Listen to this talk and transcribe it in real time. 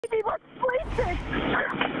He was sleeping.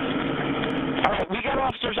 All right, we got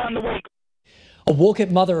officers on the way. A Wolcott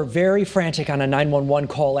mother very frantic on a 911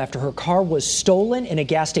 call after her car was stolen in a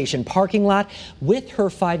gas station parking lot with her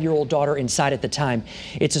 5-year-old daughter inside at the time.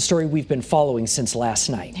 It's a story we've been following since last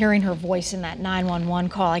night. Hearing her voice in that 911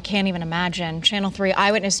 call, I can't even imagine. Channel 3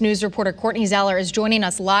 Eyewitness News reporter Courtney Zeller is joining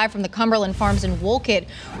us live from the Cumberland Farms in Wolcott,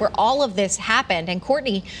 where all of this happened. And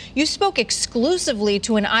Courtney, you spoke exclusively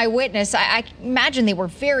to an eyewitness. I imagine they were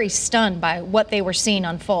very stunned by what they were seeing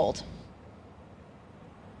unfold.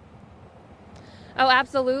 Oh,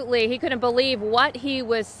 absolutely. He couldn't believe what he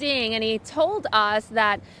was seeing, and he told us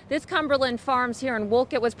that this Cumberland Farms here in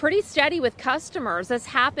Wolcott was pretty steady with customers. This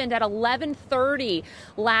happened at 11:30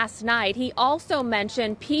 last night. He also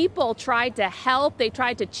mentioned people tried to help. They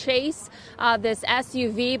tried to chase this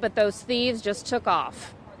SUV, but those thieves just took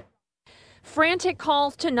off. Frantic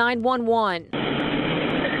calls to 911.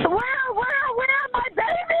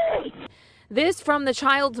 This from the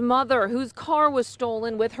child's mother, whose car was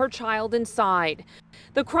stolen with her child inside.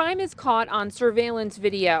 The crime is caught on surveillance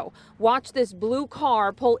video. Watch this blue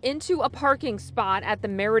car pull into a parking spot at the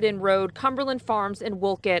Meriden Road, Cumberland Farms in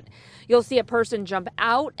Wolcott. You'll see a person jump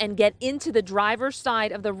out and get into the driver's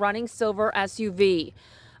side of the running silver SUV.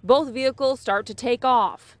 Both vehicles start to take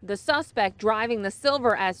off. The suspect driving the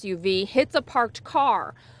silver SUV hits a parked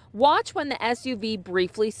car. Watch when the SUV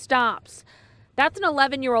briefly stops. That's an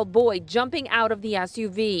 11-year-old boy jumping out of the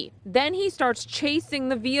SUV. Then he starts chasing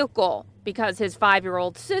the vehicle because his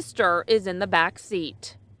 5-year-old sister is in the back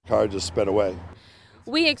seat. Car just sped away.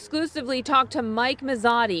 We exclusively talked to Mike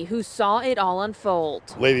Mazzotti, who saw it all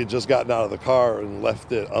unfold. Lady had just gotten out of the car and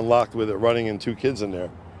left it unlocked with it running and 2 kids in there.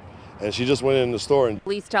 And she just went in the store. And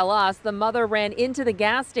police tell us the mother ran into the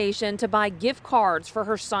gas station to buy gift cards for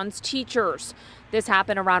her son's teachers. This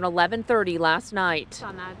happened around 11:30 last night.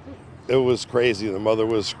 It was crazy. The mother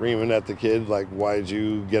was screaming at the kid, like, why'd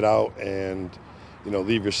you get out and,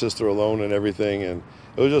 leave your sister alone and everything. And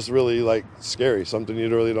it was just really, scary, something you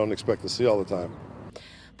really don't expect to see all the time.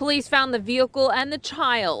 Police found the vehicle and the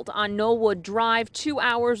child on Knollwood Drive 2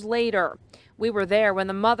 hours later. We were there when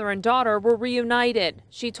the mother and daughter were reunited.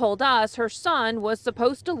 She told us her son was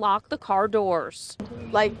supposed to lock the car doors.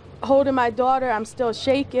 Like holding my daughter, I'm still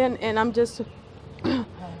shaking, and I'm just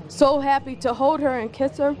so happy to hold her and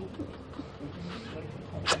kiss her.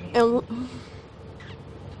 And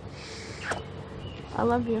I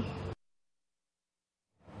love you.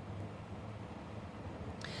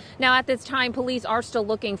 Now, at this time, police are still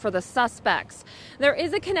looking for the suspects. There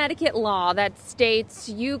is a Connecticut law that states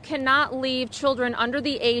you cannot leave children under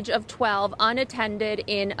the age of 12 unattended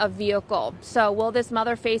in a vehicle. So will this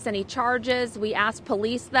mother face any charges? We asked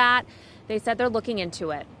police that. They said they're looking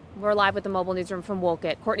into it. We're live with the mobile newsroom from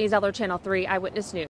Wolcott. Courtney Zeller, Channel 3 Eyewitness News.